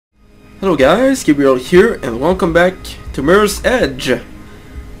Hello guys, Gabriel here and welcome back to Mirror's Edge.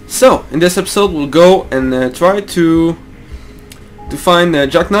 So, in this episode we'll go and try to find a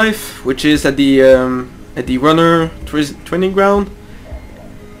jackknife, which is at the runner training ground.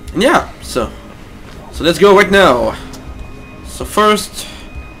 And yeah, so let's go right now. So first,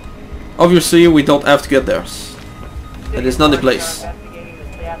 obviously we don't have to get there. That is not the place.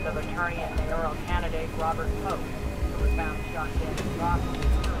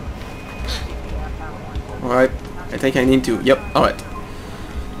 Alright, I think I need to, yep, alright.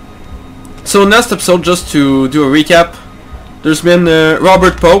 So last episode, just to do a recap, there's been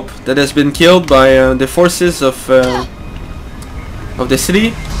Robert Pope that has been killed by the forces of the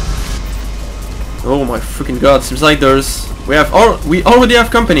city. Oh my freaking god, seems like we already have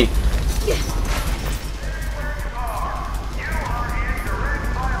company.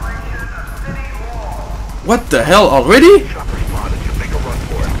 What the hell, already?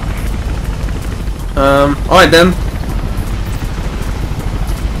 Alright then.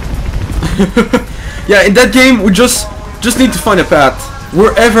 Yeah, in that game we just need to find a path.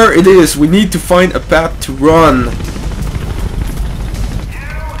 Wherever it is, we need to find a path to run.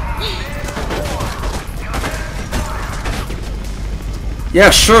 Yeah,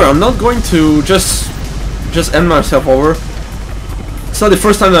 sure, I'm not going to just end myself over. It's not the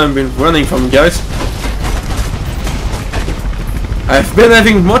first time that I've been running from you guys. I've been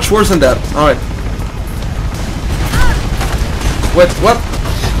having much worse than that. Alright. Wait, what?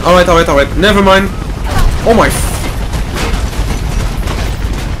 Alright, never mind. Oh my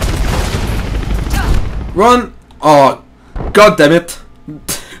Run! Oh, god damn it.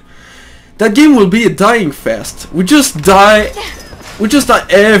 That game will be a dying fest. We just die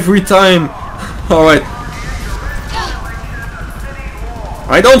every time. Alright.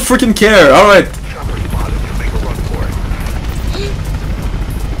 I don't freaking care, alright.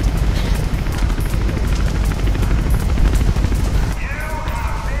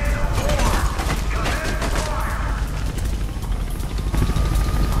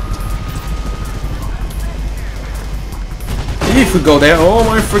 If we go there, oh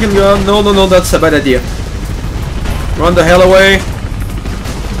my freaking god, no, that's a bad idea. Run the hell away.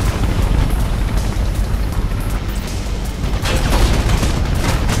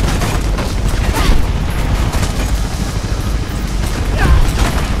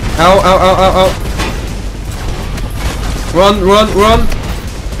 Ow. Run.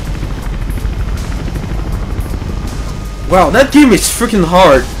 Wow, that game is freaking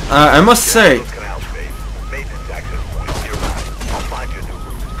hard, I must say.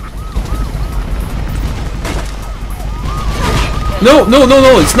 No,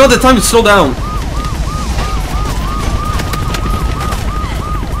 it's not the time to slow down.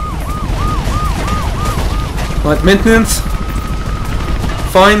 Right, maintenance.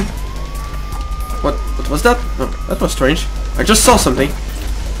 Fine. What was that? Oh, that was strange. I just saw something.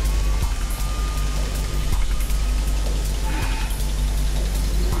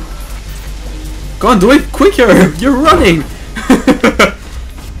 Go on, do it quicker! You're running!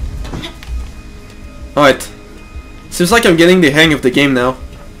 Alright. Seems like I'm getting the hang of the game now.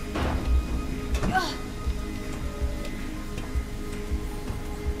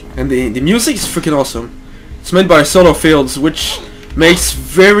 And the music is freaking awesome. It's made by Solar Fields, which makes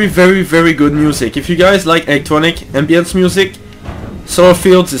very good music. If you guys like electronic ambience music, Solar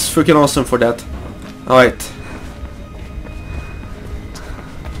Fields is freaking awesome for that. Alright.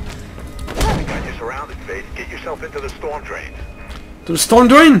 I got you surrounded, Faith. Get yourself into the storm drain. To the storm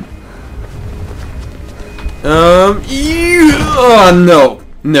drain? No,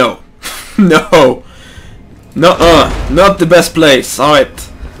 not the best place. Alright.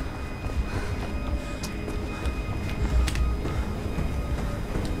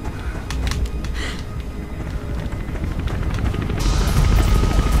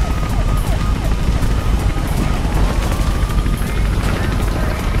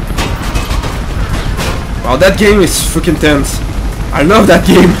 Wow, that game is freaking tense. I love that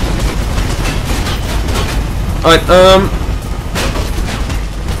game. Alright,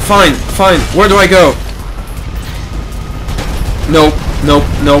 fine. Where do I go? Nope.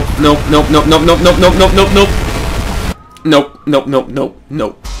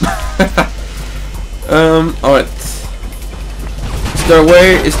 Alright. Is there a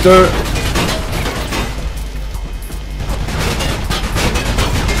way? Is there...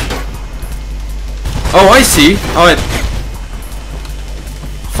 Oh, I see. Alright.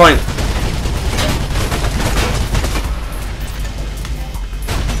 Fine.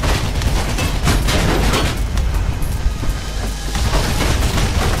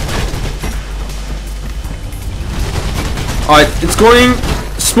 Alright, it's going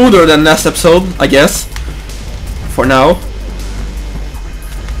smoother than last episode, I guess. For now.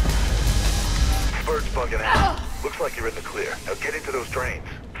 Spurt's bugging out. Looks like you're in the clear. Now get into those drains.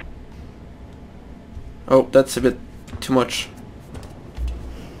 Oh, that's a bit too much.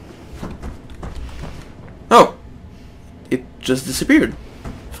 Oh! It just disappeared.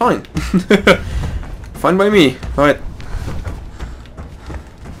 Fine. Fine by me. Alright.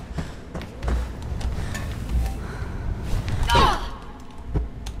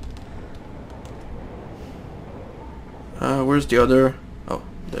 Where's the other? Oh,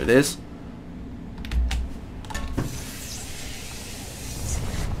 there it is.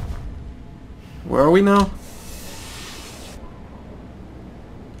 Where are we now?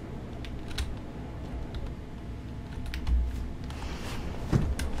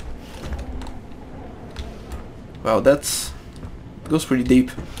 Wow, that's goes pretty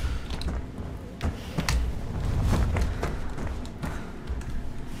deep.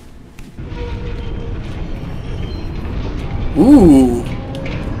 Ooh,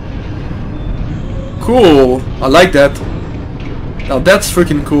 cool. I like that. Now that's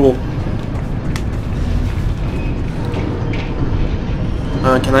freaking cool.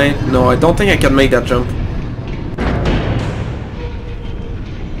 Can I? No, I don't think I can make that jump.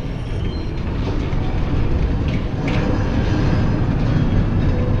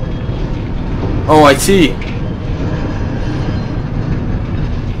 Oh, I see.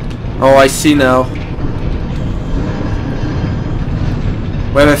 Oh, I see now.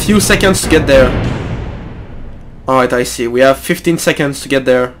 We have a few seconds to get there. Alright, I see. We have 15 seconds to get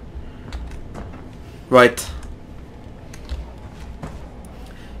there. Right.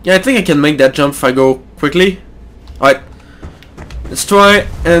 Yeah, I think I can make that jump if I go quickly. Alright. Let's try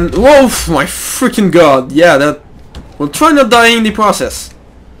and... Whoa, my freaking god. Yeah, that... We'll try not dying in the process.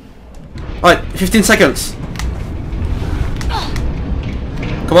 Alright, 15 seconds.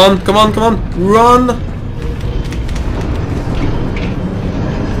 Come on, come on, come on. Run!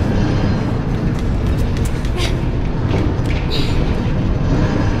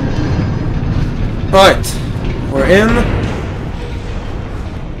 Right, we're in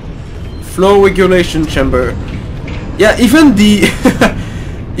flow regulation chamber. Yeah, even the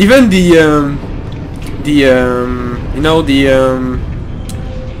even the you know, the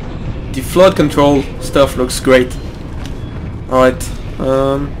flood control stuff looks great. All right.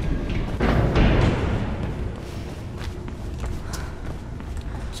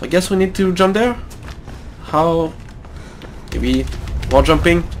 So I guess we need to jump there. How? Maybe while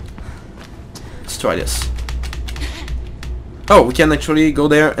jumping. Let's try this. Oh, we can actually go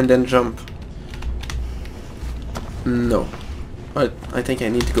there and then jump. No. But I think I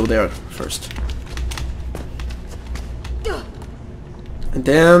need to go there first. And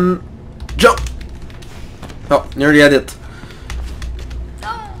then jump! Oh, nearly had it.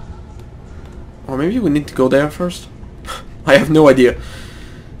 Or maybe we need to go there first? I have no idea.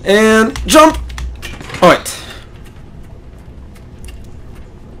 And jump! Alright.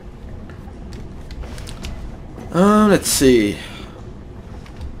 Let's see.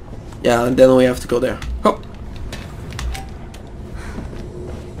 Yeah, and then we have to go there. Oh.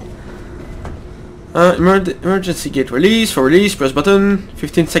 Emergency gate release. For release, press button.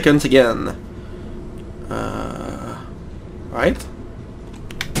 15 seconds again. Right?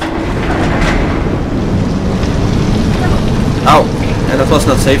 Ow! And that was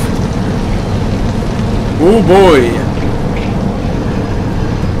not safe. Oh boy!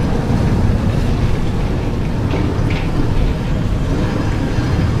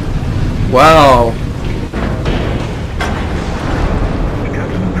 Wow!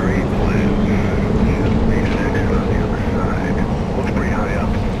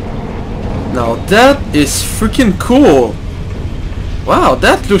 Now that is freaking cool! Wow,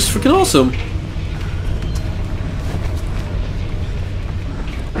 that looks freaking awesome!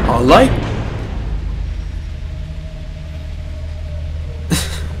 I like...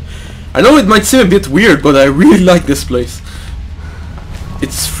 I know it might seem a bit weird, but I really like this place.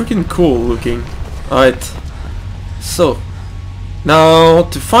 It's freaking cool looking. Alright. So, now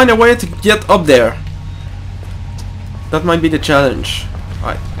to find a way to get up there. That might be the challenge.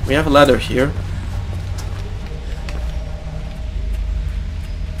 Alright, we have a ladder here.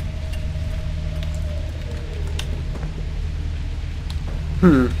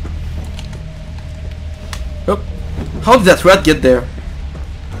 Oh, how did that rat get there?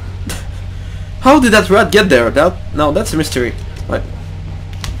 How did that rat get there? Now that's a mystery. Right.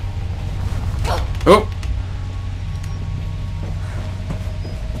 Oh.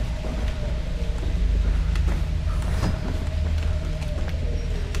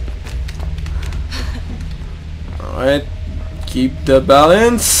 Alright. Keep the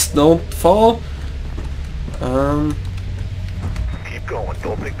balance. Don't fall. Keep going.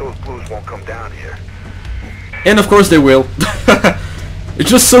 Don't think those blues won't come down here. And of course they will. It's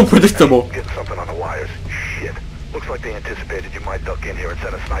just so predictable. Getting something on the wires. Shit. Looks like they anticipated you might duck in here and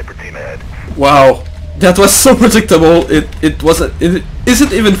send a sniper team ahead. Wow, that was so predictable. It wasn't. It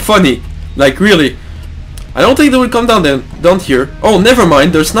isn't even funny. Like really, I don't think they would come down here. Oh, never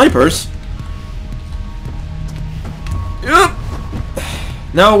mind. They're snipers. Yep.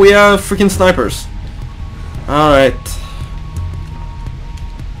 Now we have freaking snipers. All right.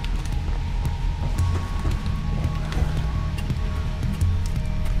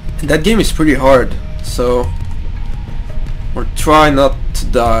 That game is pretty hard, so we'll try not to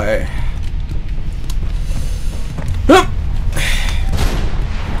die. Hup!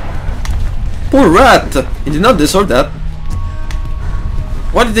 Poor rat! He did not deserve that.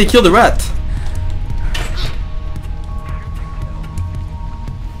 Why did they kill the rat?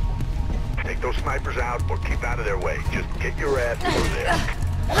 Take those snipers out or keep out of their way. Just get your ass over there.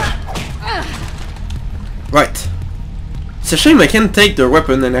 Right. It's a shame I can't take their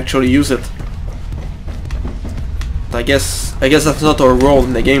weapon and actually use it. I guess that's not our role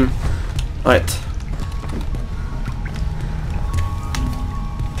in the game. Right.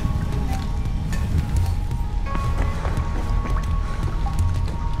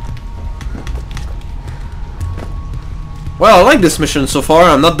 Well, I like this mission so far.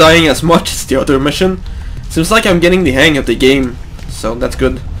 I'm not dying as much as the other mission. Seems like I'm getting the hang of the game, so that's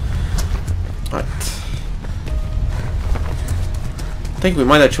good. Right. I think we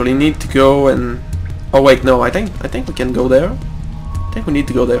might actually need to go and... Oh wait, no, I think we can go there. I think we need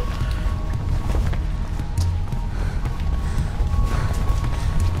to go there.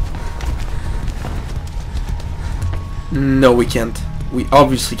 No, we can't. We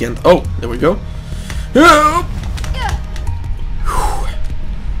obviously can't. Oh, there we go. Right.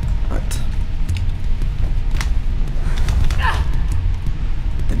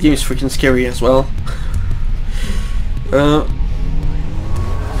 That game is freaking scary as well.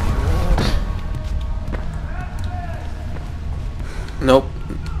 Nope.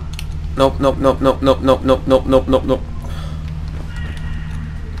 Nope, nope, nope, nope, nope, nope, nope, nope, nope, nope, nope.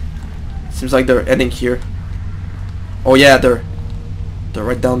 Seems like they're heading here. Oh yeah, they're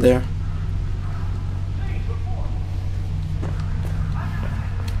right down there.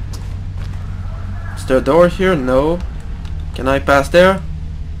 Is there a door here? No. Can I pass there?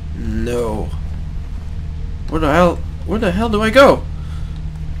 No. Where the hell do I go?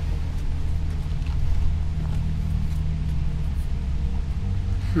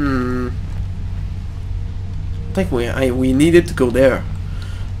 I think we needed to go there.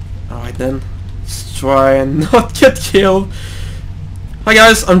 Alright then. Let's try and not get killed. Hi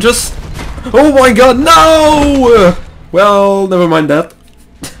guys, I'm just... Oh my god, no! Well, never mind that.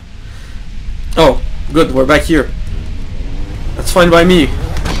 Oh, good, we're back here. That's fine by me.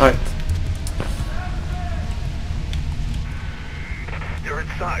 Alright. You're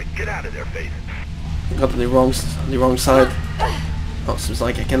inside. Get out of there, Faith. Got on the wrong side. Oh, seems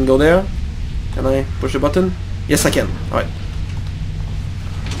like I can go there. Can I push the button? Yes, I can. Alright.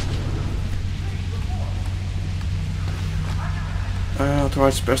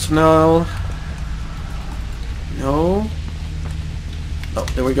 Authorized personnel. No. Oh,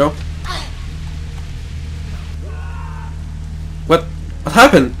 there we go. What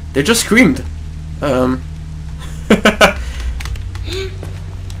happened? They just screamed.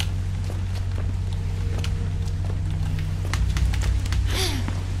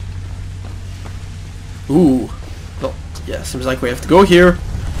 Ooh. Oh, yeah, seems like we have to go here.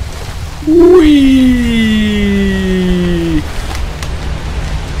 Whee!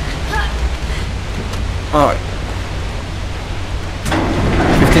 Alright.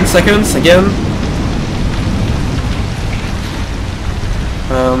 15 seconds again.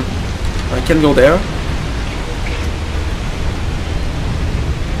 I can go there.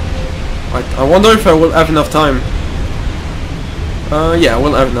 Right, I wonder if I will have enough time. Yeah, I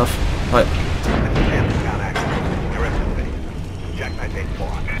will have enough. Right.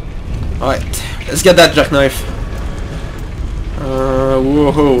 Alright, let's get that jackknife.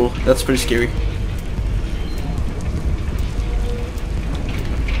 Whoa, that's pretty scary.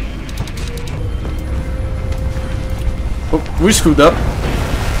 Oh, we screwed up.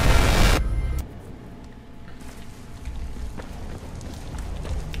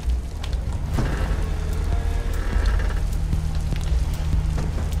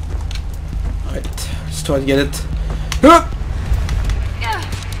 Alright, let's try to get it.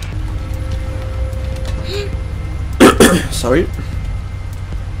 Sorry.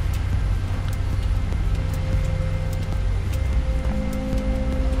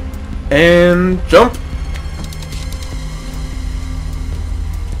 And jump.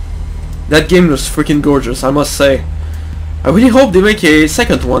 That game was freaking gorgeous, I must say. I really hope they make a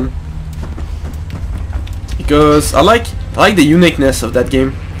second one, because I like the uniqueness of that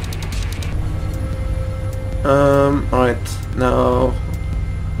game. Alright, now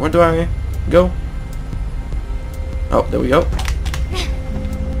where do I go? Oh, there we go.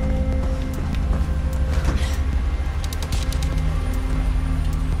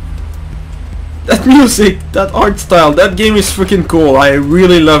 That music, that art style, that game is freaking cool. I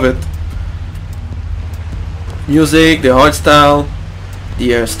really love it. Music, the art style,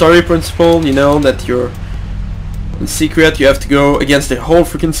 the story principle, you know, that you're in secret, you have to go against the whole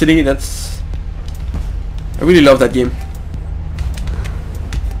freaking city. That's... I really love that game.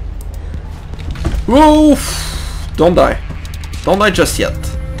 Whoa! Don't die. Don't die just yet.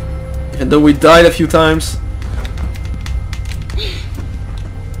 Even though we died a few times.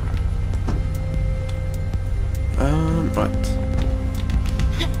 Right.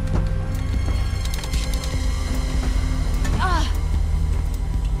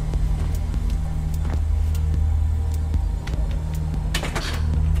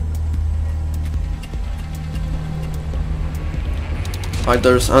 Right,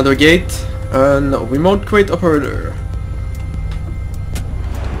 there's another gate. No, remote crate operator.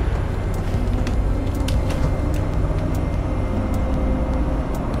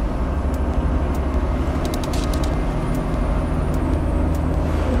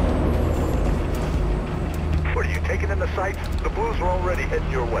 What are you taking in the sights? The Blues are already heading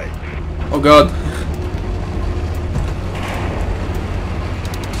your way. Oh god.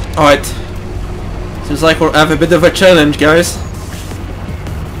 Alright. Seems like we'll have a bit of a challenge, guys.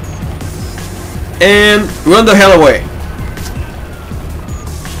 And run the hell away.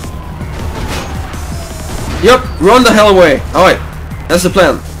 Yep, run the hell away. Alright, that's the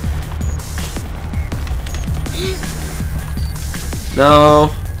plan. Now...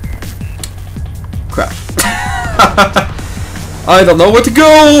 crap. I don't know where to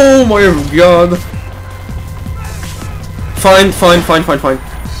go! My god. Fine.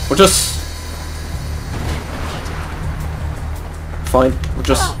 We'll just... fine, we'll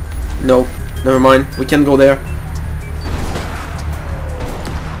just... no. Never mind, we can go there.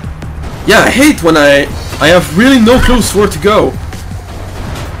 Yeah, I hate when I have really no clues where to go.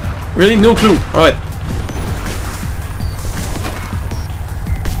 Really no clue. Alright.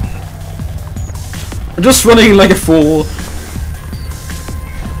 I'm just running like a fool.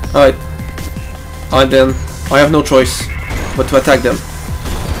 Alright. Alright then. I have no choice but to attack them.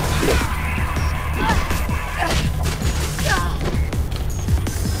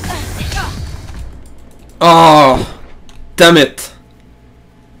 Oh, damn it.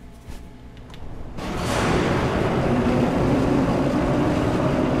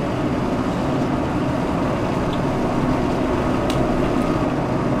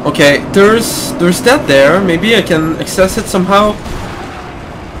 Okay, there's that there. Maybe I can access it somehow.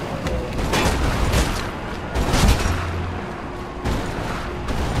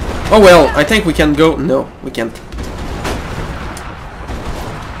 Oh well, I think we can go. No, we can't.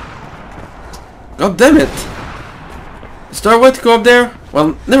 God damn it! Is there a way to go up there?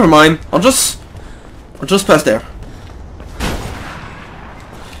 Well, never mind. I'll just pass there.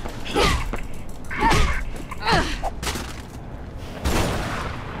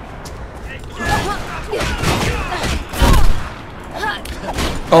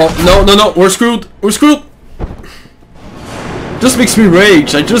 Oh no! We're screwed! We're screwed! Just makes me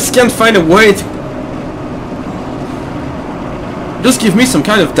rage. I just can't find a way to... Just give me some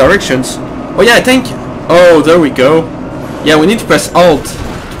kind of directions. Oh yeah, I think... oh, there we go. Yeah, we need to press Alt.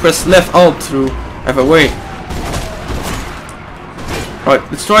 To press left Alt to have a way. Alright,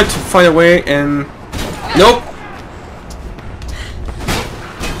 let's try to find a way and... nope!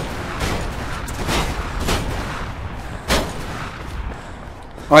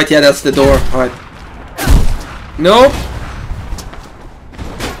 Alright, yeah, that's the door. Alright. Nope!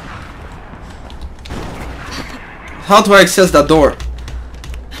 How do I access that door?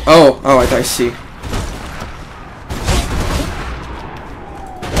 Oh, alright, I see.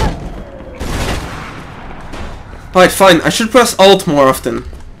 Alright, fine. I should press Alt more often.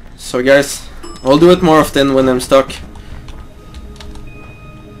 So guys, I'll do it more often when I'm stuck.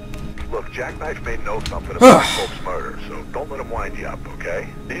 Look, Jackknife may know something about Pope's murder, so don't let him wind you up, okay?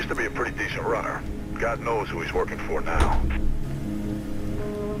 He used to be a pretty decent runner. God knows who he's working for now.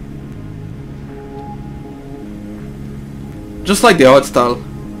 Just like the art style.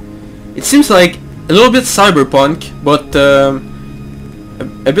 It seems like a little bit cyberpunk, but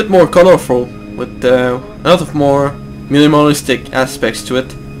a bit more colorful, with a lot of more minimalistic aspects to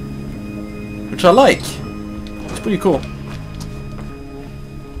it. which I like. It's pretty cool.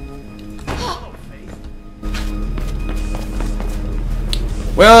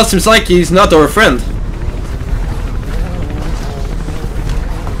 Well, seems like he's not our friend.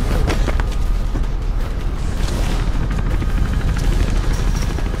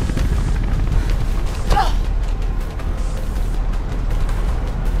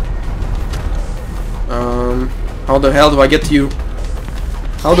 How the hell do I get to you?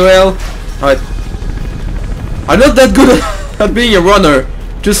 How the hell? Alright. I'm not that good at being a runner.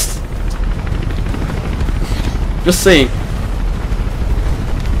 Just saying.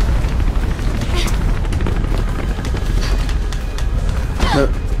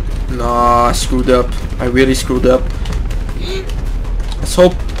 No, I screwed up. I really screwed up. Let's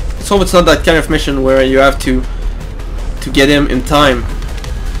hope it's not that kind of mission where you have to get him in time.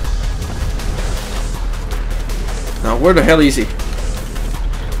 Now where the hell is he?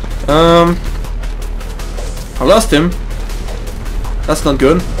 I lost him. That's not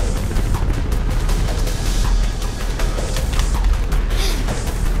good.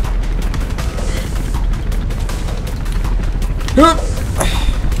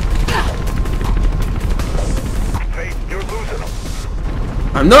 Hey, you're losing him.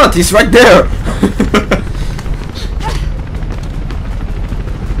 I'm not, he's right there.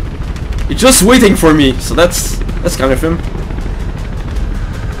 He's just waiting for me, so that's kind of him.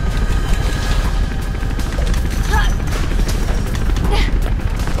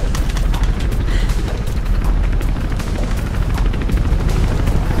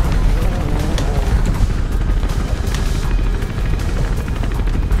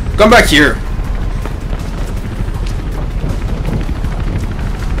 Come back here.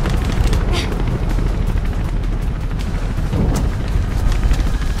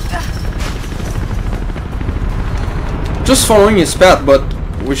 Just following his path, but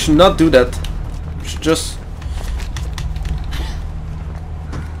we should not do that. We should just...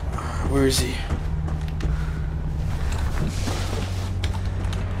 Where is he?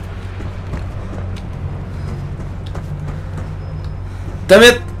 Damn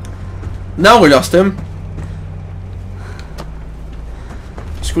it! Now we lost him.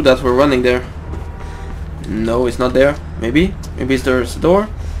 Screw that, we're running there. No, it's not there. Maybe? Maybe there's a door?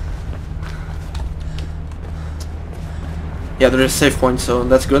 Yeah, there is a save point, so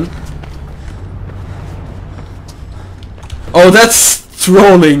that's good. Oh, that's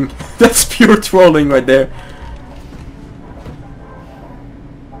trolling! That's pure trolling right there.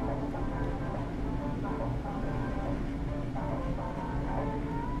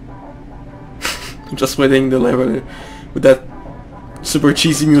 I'm just waiting the level with that super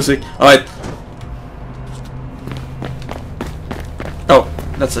cheesy music. Alright. Oh,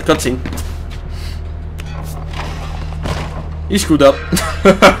 that's a cutscene. He screwed up.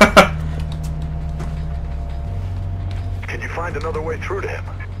 Can you find another way through to him?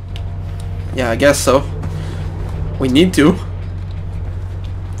 Yeah, I guess so. We need to.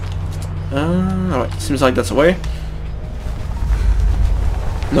 Alright, seems like that's a way.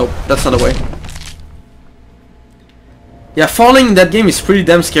 Nope, that's not a way. Yeah, falling in that game is pretty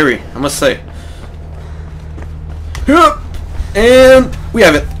damn scary, I must say. And we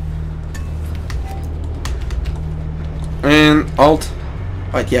have it. And alt.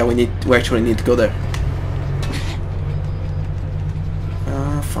 Right, yeah, we actually need to go there.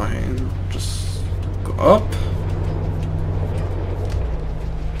 Fine. Just go up.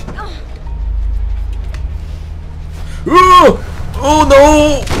 Oh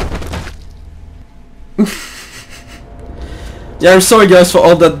no! Yeah, I'm sorry guys for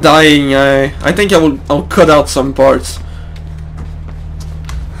all that dying. I think I'll cut out some parts.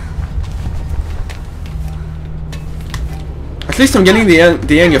 At least I'm getting the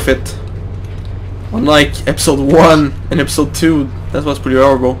hang of it. Unlike episode 1 and episode 2, that was pretty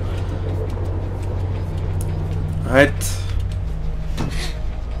horrible. Alright.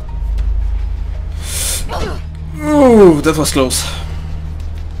 Ooh, that was close.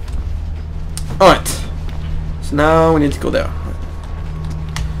 Alright. So now we need to go there.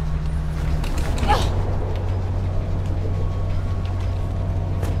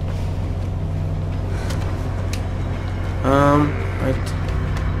 Right.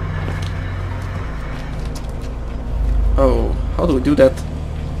 Oh, how do we do that?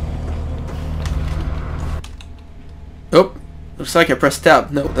 Oh, looks like I pressed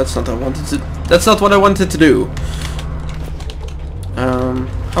tab. No, that's not what I wanted to. That's not what I wanted to do.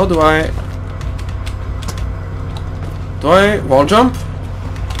 How do I? Do I wall jump?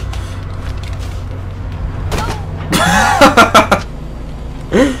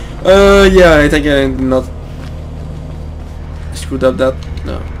 Yeah, I think I did not screwed up that.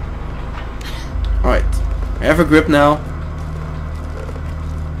 No. I have a grip now.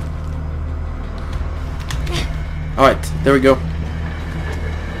 Alright, there we go.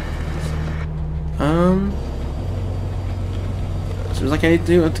 Seems like I need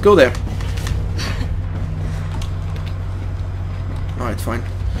to go there. Alright, fine.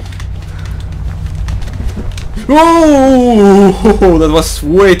 Oh, that was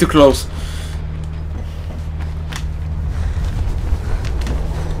way too close.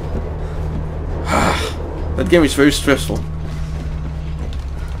 That game is very stressful.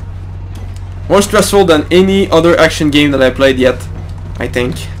 More stressful than any other action game that I played yet, I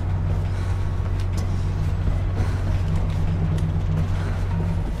think.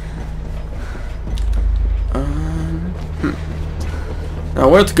 Now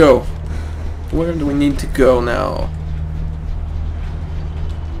where to go? Where do we need to go now?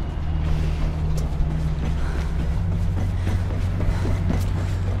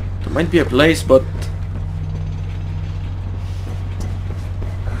 There might be a place, but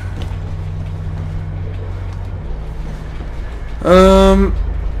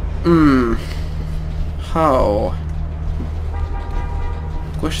how?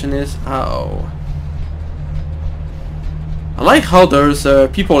 Question is how? I like how there's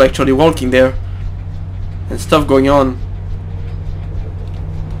people actually walking there and stuff going on.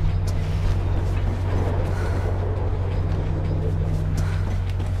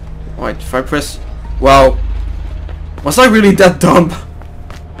 Alright, if I press... Wow. Was I really that dumb?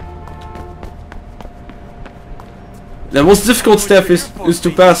 The most difficult step is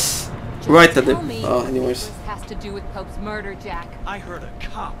to pass right at it. Anyways. This has to do with Pope's murder, Jack. I heard a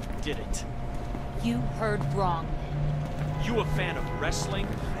cop did it. You heard wrong. You a fan of wrestling,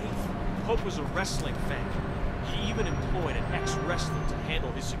 Faith? Pope was a wrestling fan. He even employed an ex-wrestler to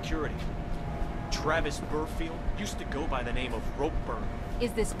handle his security. Travis Burfield used to go by the name of Ropeburn.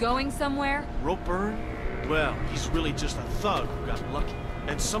 Is this going somewhere? Ropeburn? Well, he's really just a thug who got lucky.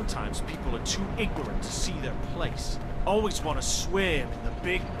 And sometimes people are too ignorant to see their place. Always want to swim in the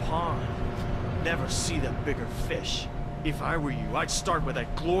big pond. Never see the bigger fish. If I were you, I'd start with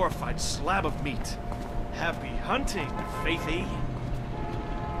that glorified slab of meat. Happy hunting, Faithy.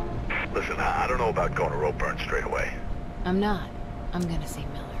 Listen, I don't know about going to Ropeburn straight away. I'm not. I'm gonna see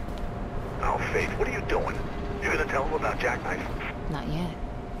Miller. Oh, Faith, what are you doing? You gonna tell him about Jackknife? Not yet.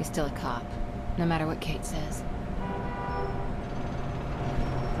 He's still a cop. No matter what Kate says.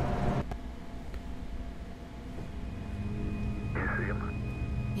 You see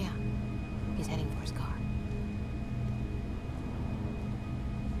him? Yeah. He's heading for his car.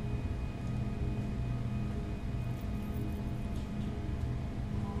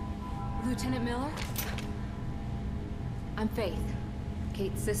 Lieutenant Miller? I'm Faith.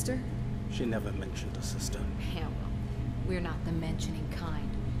 Kate's sister? She never mentioned a sister. Yeah, well, we're not the mentioning kind.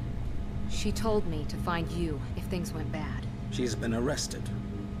 She told me to find you if things went bad. She's been arrested.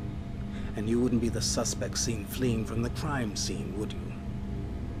 And you wouldn't be the suspect seen fleeing from the crime scene, would you?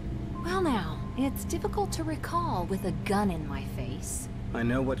 Well now, it's difficult to recall with a gun in my face. I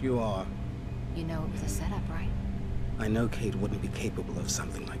know what you are. You know it was a setup, right? I know Kate wouldn't be capable of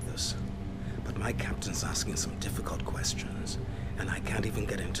something like this. But my captain's asking some difficult questions, and I can't even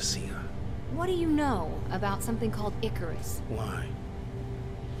get in to see her. What do you know about something called Icarus? Why?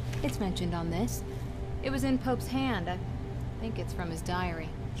 It's mentioned on this. It was in Pope's hand. I think it's from his diary.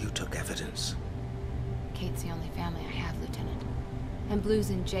 You took evidence. Kate's the only family I have, Lieutenant. And blues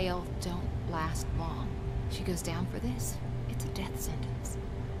in jail don't last long. She goes down for this, it's a death sentence.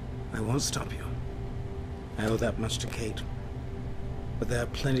 I won't stop you. I owe that much to Kate. But there are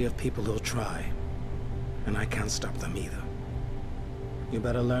plenty of people who'll try. And I can't stop them either. You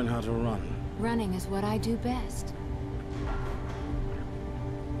better learn how to run. Running is what I do best.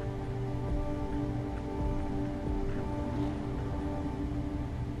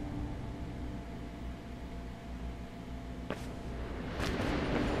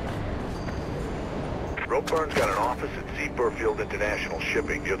 Ropeburn's got an office at Z. Burfield International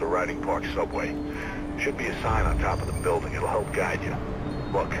Shipping near the Riding Park subway. Should be a sign on top of the building. It'll help guide you.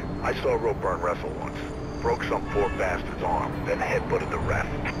 Look, I saw Ropeburn wrestle once. Broke some poor bastard's arm, then headbutted the ref.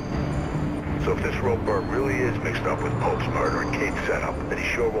 So if this Ropeburn really is mixed up with Pope's murder and Kate's setup, then he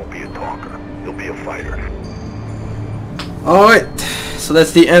sure won't be a talker. He'll be a fighter. Alright, so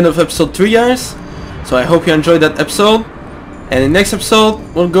that's the end of episode 3, guys. So I hope you enjoyed that episode. And in the next episode,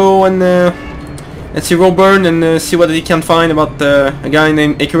 we'll go and see Ropeburn and see what he can find about a guy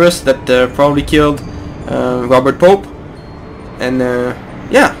named Icarus that probably killed Robert Pope. And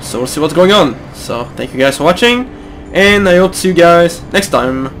yeah, so we'll see what's going on. So thank you guys for watching, and I hope to see you guys next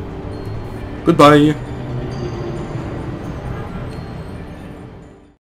time. Goodbye.